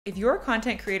If you're a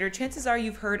content creator, chances are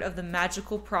you've heard of the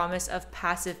magical promise of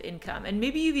passive income, and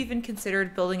maybe you've even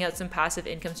considered building out some passive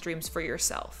income streams for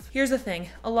yourself. Here's the thing,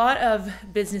 a lot of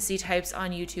businessy types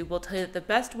on YouTube will tell you that the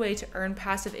best way to earn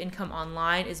passive income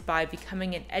online is by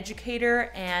becoming an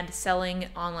educator and selling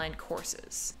online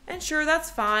courses. And sure,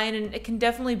 that's fine, and it can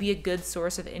definitely be a good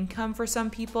source of income for some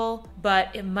people,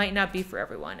 but it might not be for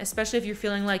everyone, especially if you're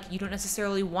feeling like you don't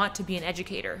necessarily want to be an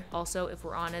educator. Also, if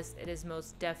we're honest, it is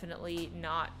most definitely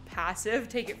not passive.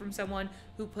 Take it from someone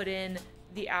who put in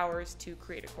the hours to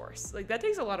create a course. Like, that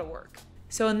takes a lot of work.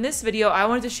 So in this video, I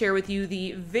wanted to share with you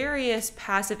the various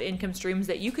passive income streams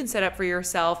that you can set up for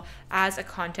yourself as a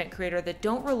content creator that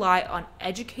don't rely on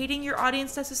educating your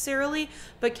audience necessarily,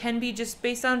 but can be just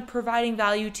based on providing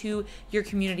value to your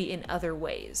community in other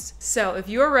ways. So if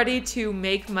you're ready to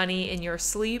make money in your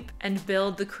sleep and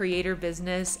build the creator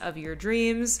business of your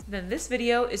dreams, then this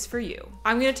video is for you.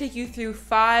 I'm going to take you through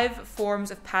 5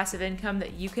 forms of passive income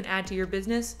that you can add to your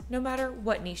business, no matter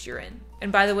what niche you're in.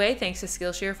 And by the way, thanks to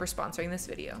Skillshare for sponsoring this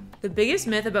video. The biggest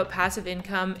myth about passive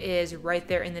income is right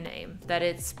there in the name, that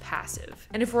it's passive.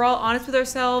 And if we're all honest with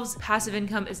ourselves, passive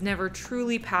income is never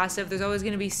truly passive. There's always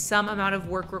going to be some amount of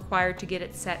work required to get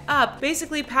it set up.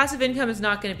 Basically, passive income is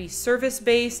not going to be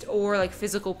service-based or like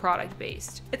physical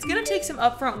product-based. It's going to take some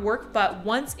upfront work, but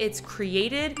once it's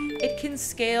created, it can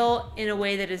scale in a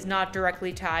way that is not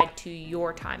directly tied to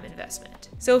your time investment.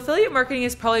 So affiliate marketing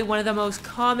is probably one of the most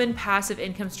common passive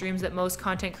income streams that most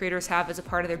content creators have as a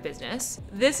part of their business.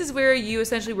 This is where you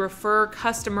essentially refer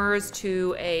customers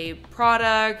to a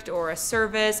product or a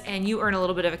service, and you earn a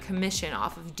little bit of a commission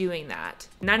off of doing that.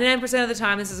 99% of the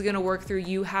time, this is going to work through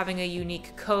you having a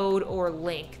unique code or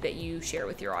link that you share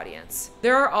with your audience.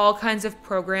 There are all kinds of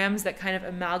programs that kind of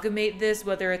amalgamate this,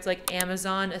 whether it's like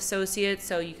Amazon Associates,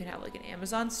 so you can have like an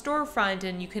Amazon storefront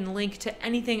and you can link to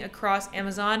anything across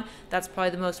Amazon. That's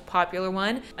probably the most popular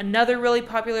one. Another really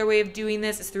popular way of doing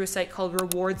this is through a site called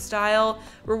Reward Style.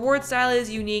 Reward Style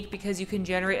is unique because you can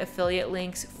generate affiliate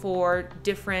links for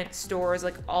different stores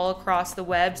like all across the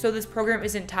web. So this program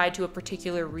isn't tied to a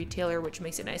particular retailer, which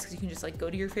makes it nice because you can just like go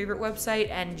to your favorite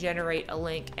website and generate a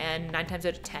link, and 9 times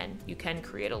out of 10 you can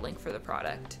create a link for the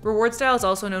product. Reward Style is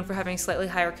also known for having slightly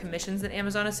higher commissions than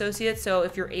Amazon Associates, so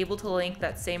if you're able to link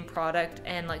that same product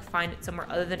and like find it somewhere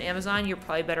other than Amazon, you're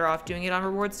probably better off doing it on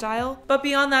Reward Style. But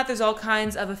beyond that, there's all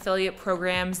kinds of affiliate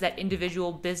programs that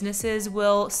individual businesses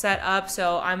will set up.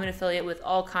 So I'm an affiliate with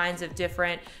all kinds of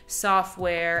different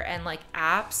software and like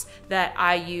apps that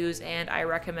I use and I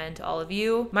recommend to all of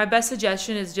you. My best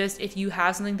suggestion is just if you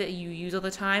have something that you use all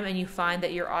the time and you find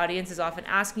that your audience is often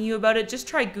asking you about it, just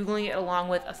try Googling it along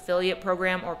with affiliate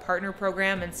program or partner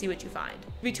program and see what you find.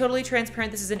 To be totally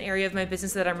transparent, this is an area of my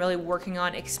business that I'm really working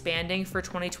on expanding for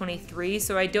 2023.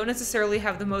 So I don't necessarily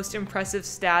have the most impressive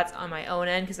stats on my own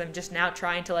end because I'm just now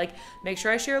trying to like make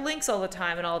sure I share links all the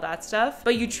time and all that stuff.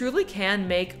 But you truly can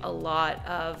make a lot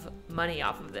of money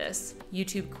off of this.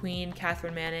 YouTube queen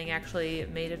Catherine Manning actually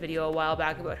made a video a while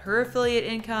back about her affiliate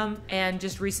income, and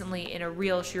just recently in a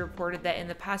reel she reported that in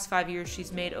the past 5 years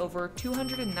she's made over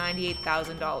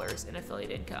 $298,000 in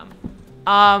affiliate income.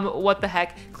 What the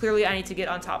heck? Clearly I need to get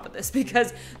on top of this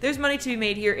because there's money to be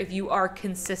made here if you are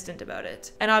consistent about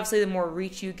it. And obviously the more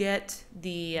reach you get,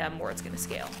 the more it's going to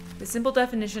scale. The simple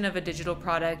definition of a digital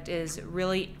product is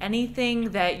really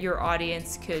anything that your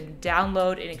audience could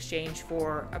download in exchange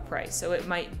for a price. So it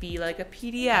might be like a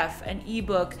PDF, an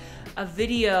ebook, a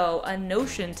video, a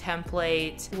Notion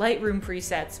template, Lightroom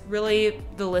presets. Really,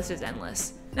 the list is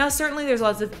endless. Now, certainly there's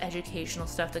lots of educational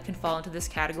stuff that can fall into this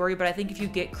category, but I think if you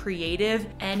get creative,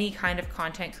 any kind of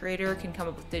content creator can come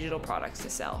up with digital products to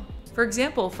sell. For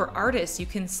example, for artists, you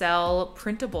can sell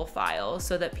printable files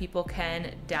so that people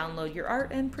can download your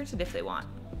art and print it if they want.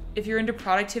 If you're into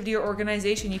productivity or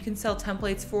organization, you can sell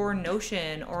templates for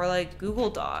Notion or like Google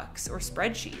Docs or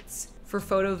spreadsheets. For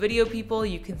photo video people,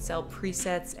 you can sell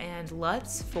presets and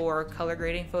LUTs for color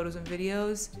grading photos and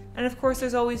videos. And of course,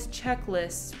 there's always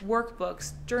checklists,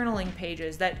 workbooks, journaling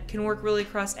pages that can work really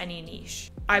across any niche.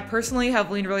 I personally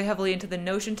have leaned really heavily into the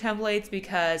Notion templates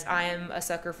because I am a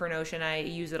sucker for Notion. I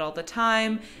use it all the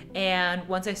time. And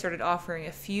once I started offering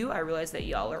a few, I realized that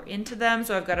y'all are into them.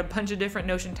 So I've got a bunch of different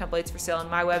Notion templates for sale on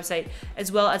my website,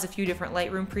 as well as a few different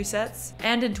Lightroom presets.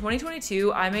 And in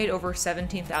 2022, I made over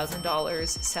 $17,000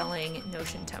 selling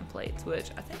Notion templates,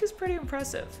 which I think is pretty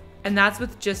impressive. And that's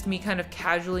with just me kind of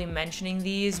casually mentioning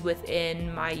these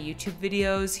within my YouTube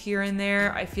videos here and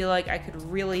there. I feel like I could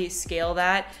really scale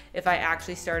that if I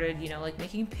actually started, like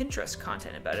making Pinterest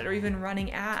content about it or even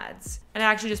running ads. And I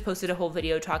actually just posted a whole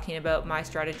video talking about my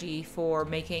strategy for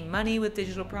making money with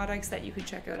digital products that you can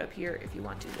check out up here if you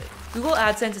want to. Google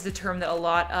Adsense is a term that a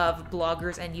lot of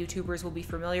bloggers and YouTubers will be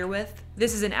familiar with.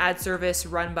 This is an ad service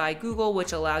run by Google,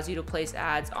 which allows you to place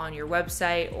ads on your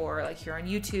website or like here on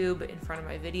YouTube in front of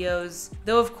my videos.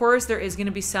 Though of course there is going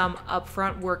to be some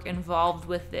upfront work involved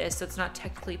with this, so it's not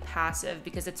technically passive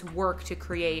because it's work to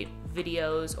create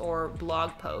videos or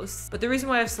blog posts. But the reason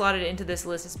why I've slotted it into this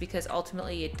list is because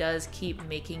ultimately it does keep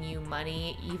making you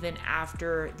money even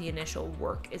after the initial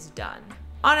work is done.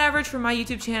 On average for my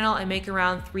YouTube channel, I make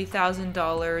around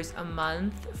 $3,000 a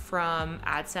month from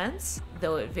AdSense,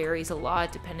 though it varies a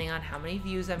lot depending on how many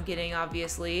views I'm getting,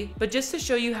 obviously. But just to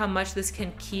show you how much this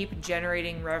can keep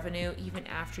generating revenue even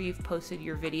after you've posted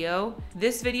your video,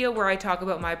 this video where I talk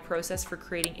about my process for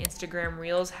creating Instagram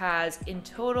Reels has in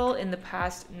total in the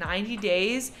past 90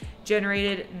 days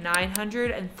generated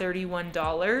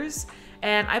 $931.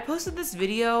 And I posted this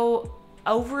video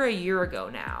over a year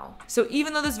ago now. So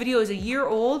even though this video is a year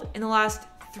old, in the last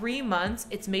 3 months,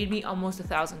 it's made me almost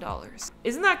 $1,000.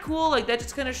 Isn't that cool? Like that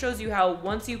just kind of shows you how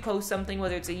once you post something,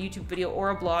 whether it's a YouTube video or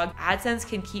a blog, AdSense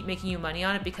can keep making you money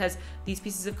on it because these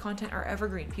pieces of content are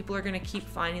evergreen. People are going to keep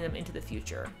finding them into the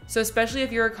future. So especially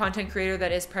if you're a content creator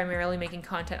that is primarily making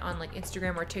content on like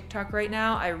Instagram or TikTok right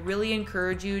now, I really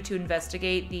encourage you to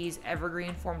investigate these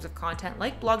evergreen forms of content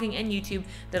like blogging and YouTube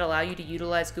that allow you to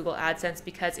utilize Google AdSense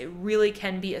because it really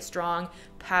can be a strong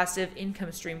passive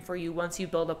income stream for you once you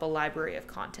build up a library of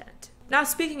content. Now,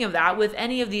 speaking of that, with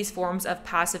any of these forms of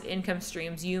passive income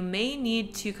streams, you may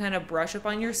need to kind of brush up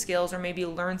on your skills or maybe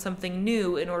learn something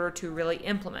new in order to really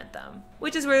implement them,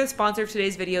 which is where the sponsor of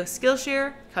today's video,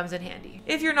 Skillshare, comes in handy.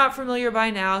 If you're not familiar by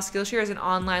now, Skillshare is an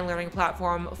online learning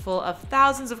platform full of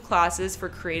thousands of classes for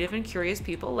creative and curious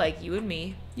people like you and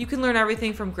me. You can learn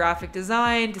everything from graphic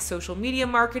design to social media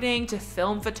marketing to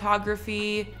film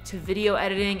photography to video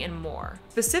editing and more.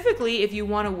 Specifically, if you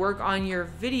want to work on your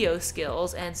video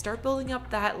skills and start building up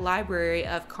that library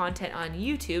of content on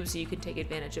YouTube so you can take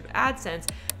advantage of AdSense,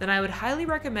 then I would highly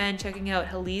recommend checking out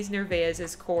Halise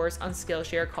Nervaez's course on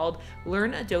Skillshare called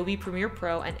Learn Adobe Premiere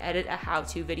Pro and Edit a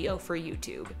How-To Video for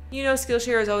YouTube. You know,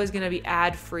 Skillshare is always going to be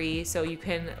ad-free, so you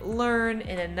can learn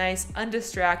in a nice,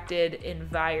 undistracted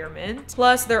environment.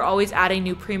 Plus, they're always adding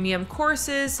new premium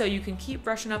courses, so you can keep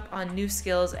brushing up on new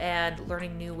skills and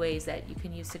learning new ways that you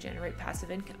can use to generate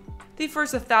passive income. The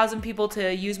first 1,000 people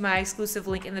to use my exclusive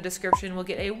link in the description will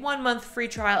get a 1-month free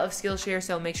trial of Skillshare,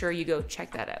 so make sure you go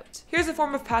check that out. Here's a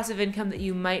form of passive income that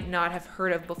you might not have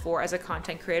heard of before as a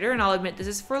content creator, and I'll admit this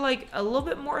is for like a little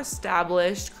bit more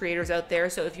established creators out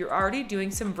there, so if you're already doing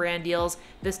some brand deals,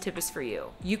 this tip is for you.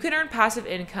 You can earn passive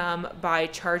income by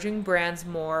charging brands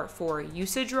more for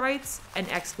usage rights and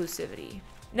exclusivity.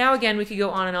 Now again, we could go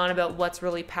on and on about what's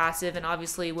really passive, and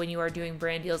obviously when you are doing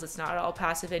brand deals, it's not all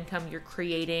passive income. You're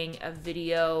creating a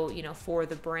video, for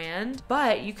the brand,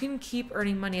 but you can keep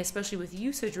earning money, especially with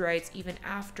usage rights, even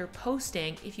after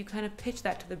posting, if you kind of pitch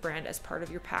that to the brand as part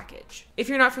of your package. If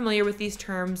you're not familiar with these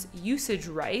terms, usage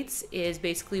rights is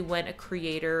basically when a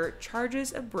creator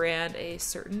charges a brand a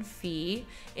certain fee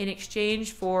in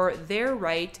exchange for their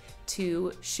right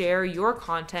to share your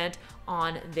content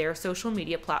on their social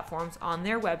media platforms, on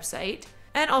their website.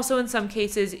 And also in some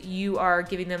cases, you are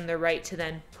giving them the right to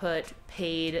then put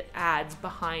paid ads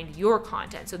behind your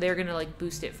content. So they're gonna like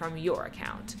boost it from your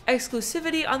account.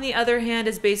 Exclusivity, on the other hand,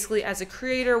 is basically as a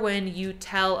creator when you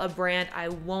tell a brand, I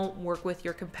won't work with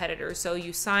your competitors. So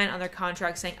you sign on their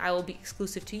contract saying, I will be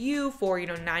exclusive to you for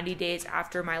 90 days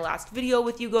after my last video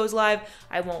with you goes live.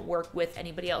 I won't work with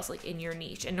anybody else like in your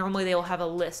niche. And normally they will have a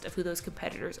list of who those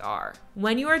competitors are.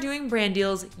 When you are doing brand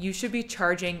deals, you should be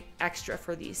charging extra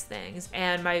for these things.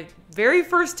 And my very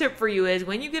first tip for you is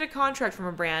when you get a contract from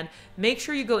a brand, make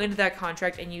sure you go into that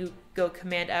contract and you go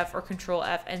Command F or Control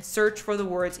F and search for the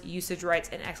words usage rights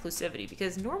and exclusivity,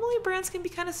 because normally brands can be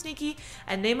kind of sneaky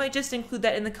and they might just include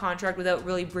that in the contract without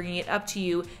really bringing it up to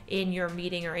you in your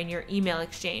meeting or in your email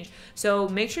exchange. So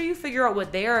make sure you figure out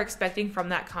what they are expecting from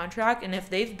that contract, and if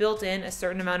they've built in a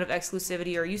certain amount of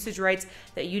exclusivity or usage rights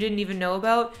that you didn't even know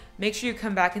about, make sure you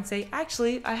come back and say,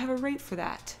 actually, I have a rate for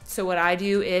that. So what I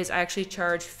do is I actually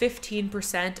charge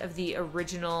 15% of the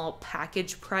original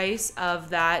package price of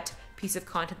that piece of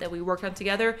content that we worked on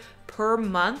together per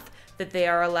month that they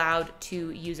are allowed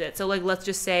to use it. So like, let's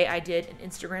just say I did an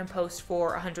Instagram post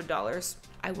for $100.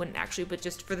 I wouldn't actually, but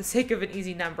just for the sake of an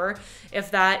easy number,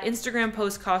 if that Instagram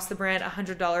post cost the brand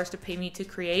 $100 to pay me to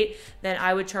create, then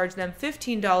I would charge them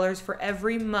 $15 for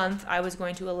every month I was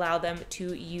going to allow them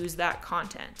to use that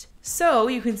content. So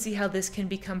you can see how this can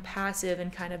become passive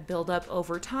and kind of build up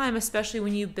over time, especially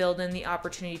when you build in the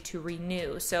opportunity to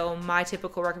renew. So my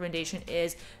typical recommendation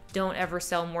is don't ever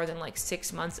sell more than like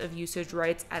 6 months of usage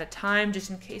rights at a time, just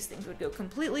in case things would go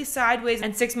completely sideways.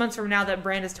 And 6 months from now, that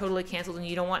brand is totally canceled and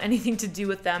you don't want anything to do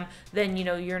with them, then, you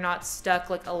know, you're not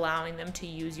stuck like allowing them to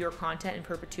use your content in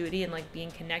perpetuity and like being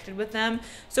connected with them.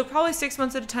 So probably 6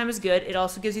 months at a time is good. It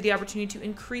also gives you the opportunity to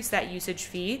increase that usage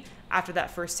fee after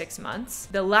that first 6 months.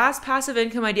 The last passive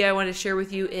income idea I wanted to share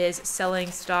with you is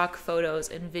selling stock photos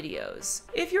and videos.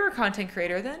 If you're a content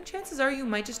creator, then chances are you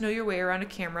might just know your way around a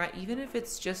camera, even if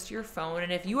it's just your phone.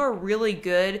 And if you are really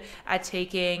good at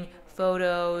taking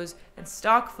photos and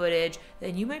stock footage,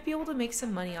 then you might be able to make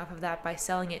some money off of that by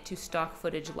selling it to stock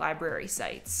footage library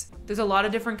sites. There's a lot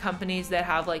of different companies that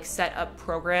have like set up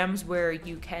programs where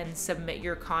you can submit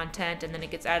your content and then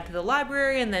it gets added to the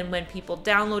library, and then when people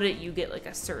download it, you get like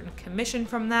a certain commission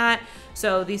from that.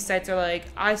 So these sites are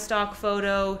like iStock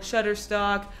Photo,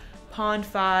 Shutterstock,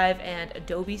 Pond5, and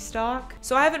Adobe Stock.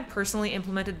 So I haven't personally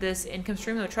implemented this income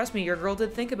stream, though trust me, your girl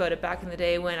did think about it back in the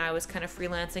day when I was kind of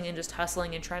freelancing and just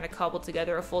hustling and trying to cobble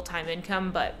together a full-time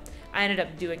income, but I ended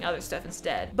up doing other stuff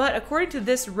instead. But according to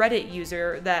this Reddit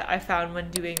user that I found when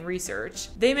doing research,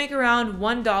 they make around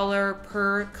 $1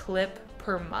 per clip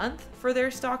per month for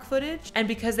their stock footage, and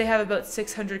because they have about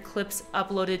 600 clips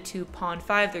uploaded to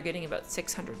Pond5, they're getting about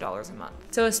 $600 a month.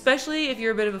 So especially if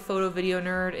you're a bit of a photo video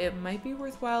nerd, it might be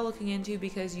worthwhile looking into,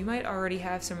 because you might already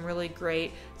have some really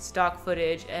great stock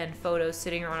footage and photos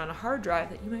sitting around on a hard drive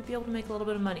that you might be able to make a little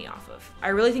bit of money off of. I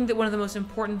really think that one of the most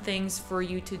important things for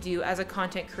you to do as a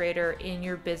content creator in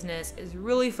your business is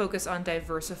really focus on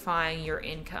diversifying your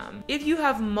income. If you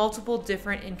have multiple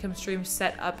different income streams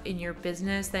set up in your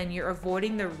business, then you're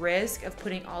avoiding the risk of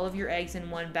putting all of your eggs in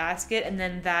one basket and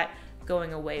then that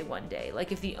going away one day.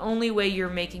 Like if the only way you're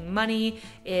making money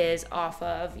is off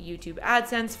of YouTube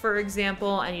Adsense, for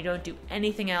example, and you don't do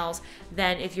anything else,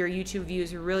 then if your YouTube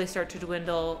views really start to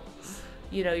dwindle,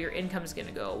 you know, your income is going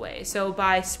to go away. So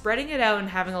by spreading it out and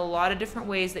having a lot of different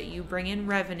ways that you bring in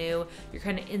revenue, you're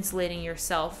kind of insulating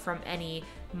yourself from any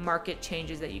market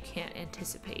changes that you can't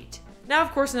anticipate. Now,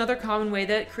 of course, another common way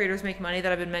that creators make money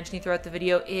that I've been mentioning throughout the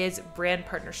video is brand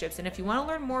partnerships. And if you want to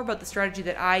learn more about the strategy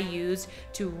that I used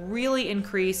to really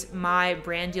increase my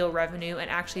brand deal revenue and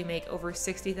actually make over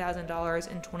 $60,000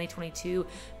 in 2022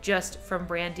 just from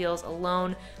brand deals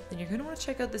alone, then you're going to want to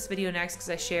check out this video next, because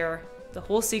I share the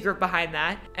whole secret behind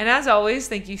that. And as always,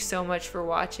 thank you so much for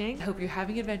watching. I hope you're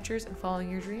having adventures and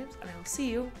following your dreams, and I will see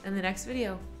you in the next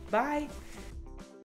video. Bye.